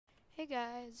Hey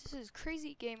guys, this is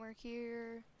Crazy Gamer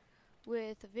here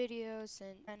with videos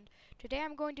and today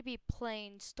I'm going to be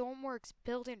playing Stormworks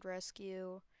Build and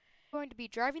Rescue. I'm going to be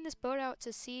driving this boat out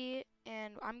to sea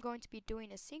and I'm going to be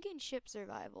doing a sinking ship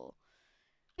survival.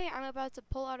 Okay, I'm about to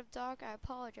pull out of dock. I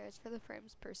apologize for the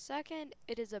frames per second.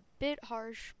 It is a bit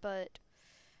harsh, but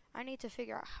I need to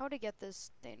figure out how to get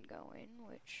this thing going,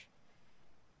 which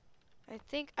I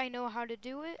think I know how to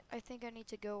do it. I think I need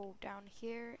to go down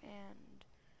here and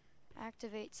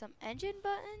activate some engine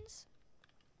buttons.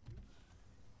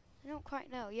 I don't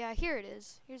quite know. Yeah, here it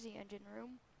is. Here's the engine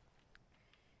room.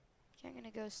 Okay, I'm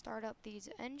gonna go start up these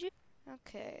engines.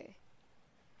 Okay.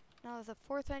 Now that the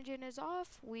fourth engine is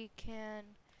off, we can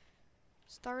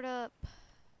start up.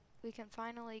 We can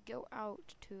finally go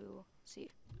out to sea.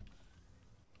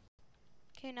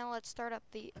 Okay, now let's start up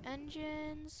the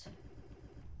engines.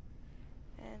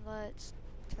 And let's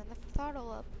turn the throttle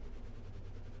up.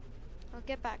 I'll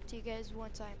get back to you guys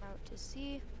once I'm out to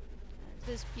sea.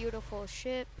 This beautiful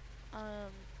ship. I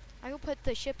will put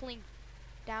the ship link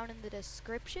down in the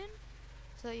description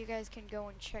so that you guys can go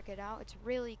and check it out. It's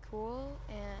really cool,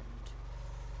 and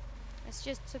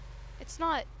it's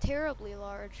not terribly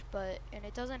large, and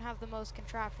it doesn't have the most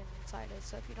contraptions inside it,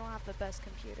 so if you don't have the best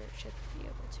computer, it should be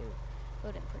able to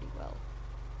load in pretty well.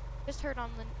 Just heard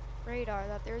on the radar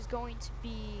that there's going to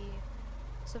be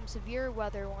some severe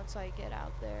weather once I get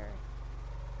out there.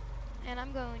 And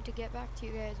I'm going to get back to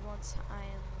you guys once I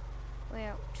am way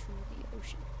out to the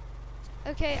ocean.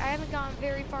 Okay, I haven't gone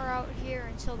very far out here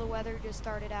until the weather just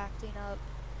started acting up.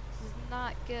 This is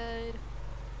not good.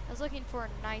 I was looking for a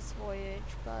nice voyage,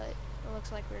 but it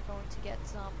looks like we're going to get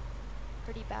some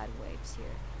pretty bad waves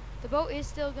here. The boat is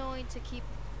still going to keep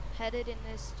headed in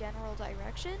this general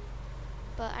direction,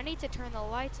 but I need to turn the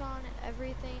lights on and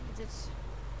everything because it's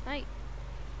night.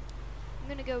 I'm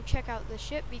gonna go check out the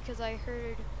ship because I'm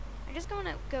just going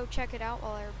to go check it out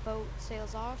while our boat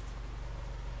sails off.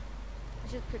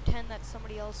 Let's just pretend that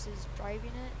somebody else is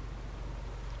driving it.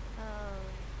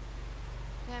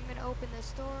 Okay, I'm going to open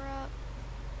this door up.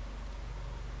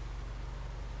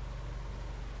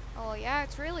 Oh yeah,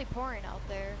 it's really pouring out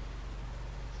there.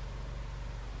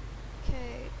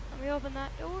 Okay, let me open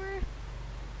that door.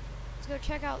 Let's go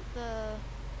check out the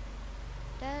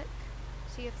deck.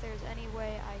 See if there's any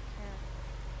way I can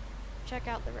check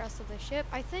out the rest of the ship.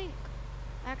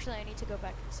 Actually I need to go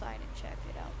back inside and check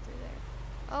it out through there.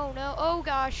 Oh no, oh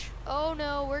gosh, oh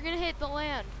no, we're gonna hit the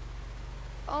land.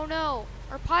 Oh no,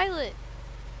 our pilot,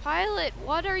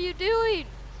 what are you doing?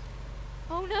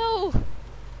 Oh no,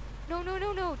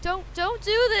 no, don't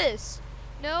do this.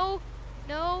 No,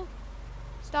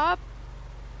 stop.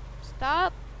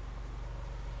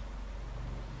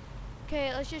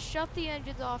 Okay, let's just shut the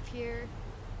engines off here.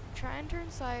 Try and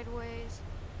turn sideways.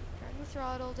 Turn the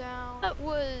throttle down. That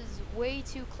was way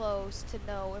too close to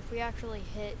know if we actually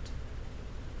hit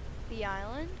the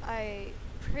island. I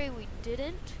pray we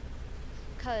didn't,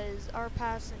 because my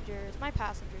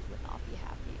passengers would not be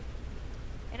happy.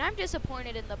 And I'm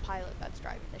disappointed in the pilot that's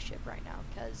driving the ship right now,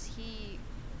 because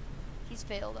he's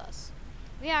failed us.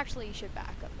 We actually should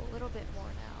back up a little bit more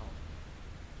now.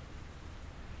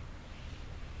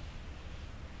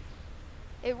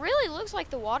 It really looks like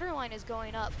the water line is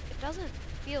going up. It doesn't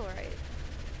feel right.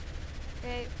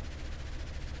 Okay,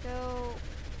 go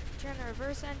turn the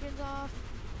reverse engines off.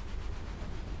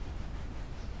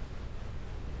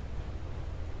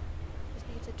 Just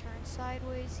need to turn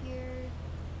sideways here.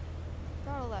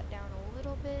 Throttle that down a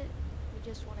little bit. We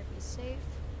just want to be safe.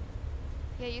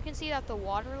 Yeah, you can see that the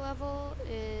water level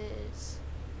is,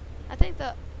 I think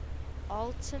the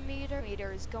altimeter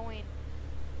is going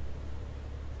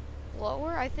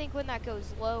lower. I think when that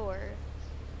goes lower,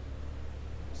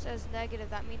 it says negative,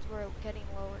 that means we're getting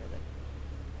lower to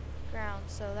the ground,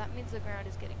 so that means the ground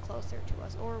is getting closer to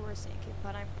us, or we're sinking,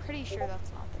 but I'm pretty sure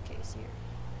that's not the case here.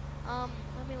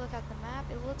 Let me look at the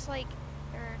map. It looks like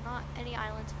there are not any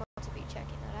islands for us to be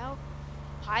checking that out.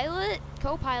 Pilot,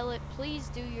 co-pilot, please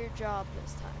do your job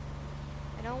this time.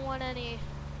 I don't want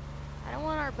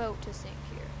our boat to sink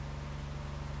here.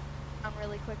 I'm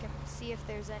really quick and see if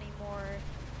there's any more.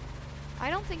 I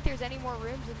don't think there's any more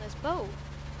rooms in this boat,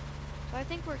 so I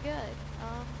think we're good.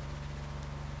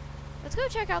 Let's go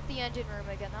check out the engine room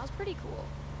again. That was pretty cool.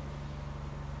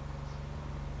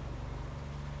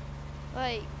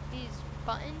 Like, these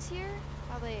buttons here,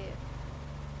 how they,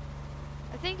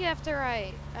 I think after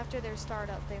their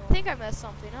startup, I think I messed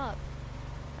something up.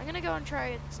 I'm gonna go and try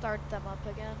and start them up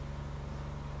again.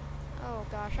 Oh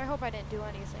gosh, I hope I didn't do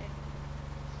anything.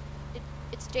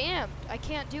 It's jammed. I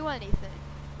can't do anything.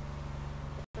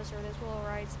 Or this will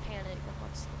arise panic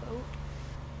amongst the boat.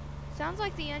 Sounds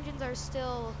like the engines are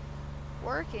still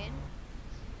working.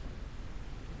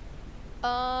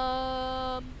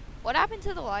 What happened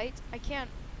to the light? I can't.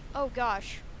 Oh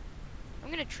gosh. I'm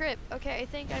gonna trip. Okay, I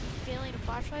think I'm feeling a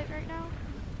flashlight right now.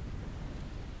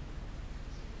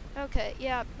 Okay,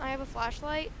 yeah, I have a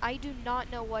flashlight. I do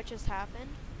not know what just happened.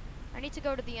 I need to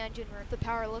go to the engine room. The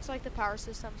power, looks like the power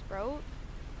system's broke.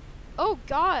 Oh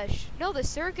gosh, no, the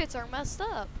circuits are messed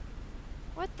up.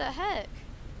 What the heck?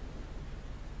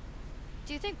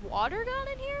 Do you think water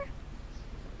got in here?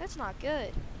 That's not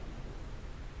good.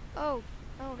 Oh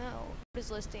no. It is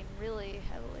listing really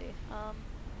heavily.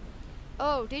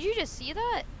 Oh, did you just see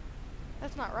that?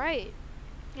 That's not right.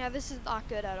 Yeah, this is not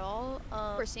good at all.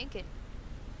 We're sinking.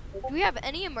 Do we have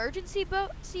any emergency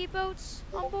boats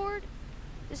on board?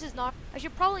 This is not. I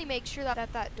should probably make sure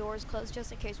that door is closed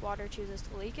just in case water chooses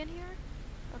to leak in here.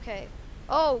 Okay.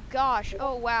 Oh gosh.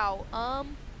 Oh wow.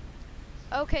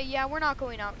 Okay, yeah, we're not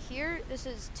going out here. This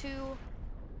is too.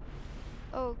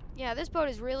 Oh yeah, this boat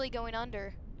is really going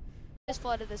under. Just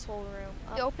flooded this whole room.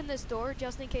 Open this door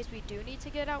just in case we do need to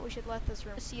get out. We should let this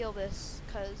room seal this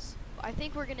because I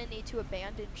think we're gonna need to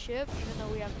abandon ship even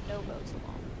though we have no boats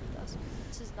along with us.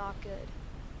 This is not good.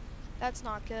 That's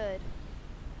not good.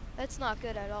 That's not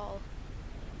good at all.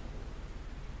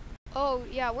 Oh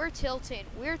yeah, we're tilting.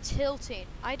 We're tilting.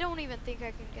 I don't even think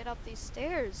I can get up these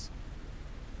stairs.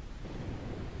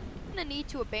 I'm gonna need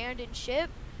to abandon ship.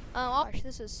 Oh gosh,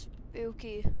 this is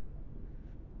spooky.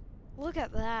 Look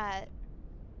at that.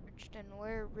 And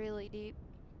we're really deep.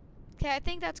 Okay, I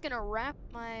think that's gonna wrap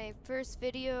my first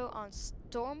video on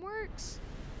Stormworks.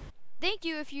 Thank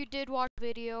you if you did watch the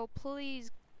video.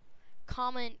 Please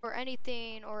comment or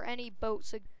anything or any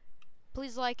boats.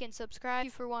 Please like and subscribe. Thank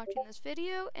you for watching this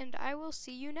video, and I will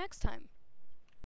see you next time.